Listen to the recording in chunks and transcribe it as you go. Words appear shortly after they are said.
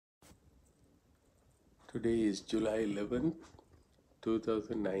Today is July 11th,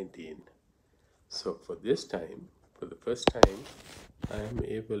 2019. So for this time, for the first time, I am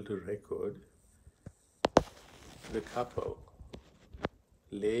able to record the couple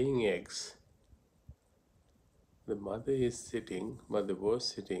laying eggs. The mother was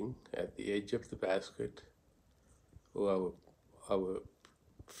sitting at the edge of the basket, or our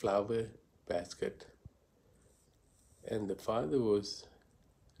flower basket, and the father was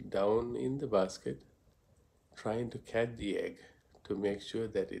down in the basket trying to catch the egg to make sure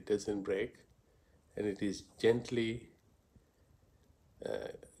that it doesn't break, and it is gently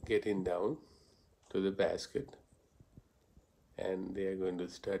getting down to the basket, and they are going to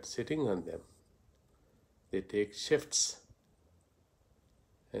start sitting on them. They take shifts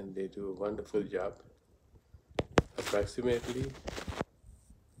and they do a wonderful job. Approximately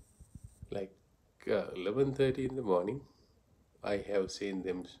like 11:30 in the morning, I have seen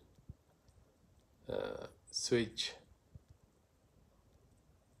them switch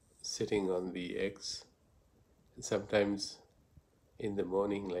sitting on the eggs. Sometimes in the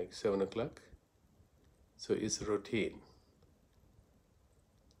morning like 7 o'clock. So it's routine.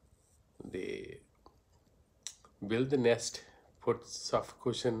 They build the nest, put soft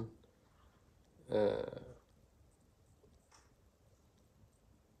cushion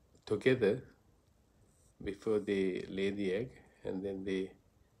together before they lay the egg, and then they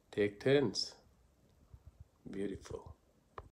take turns. Beautiful.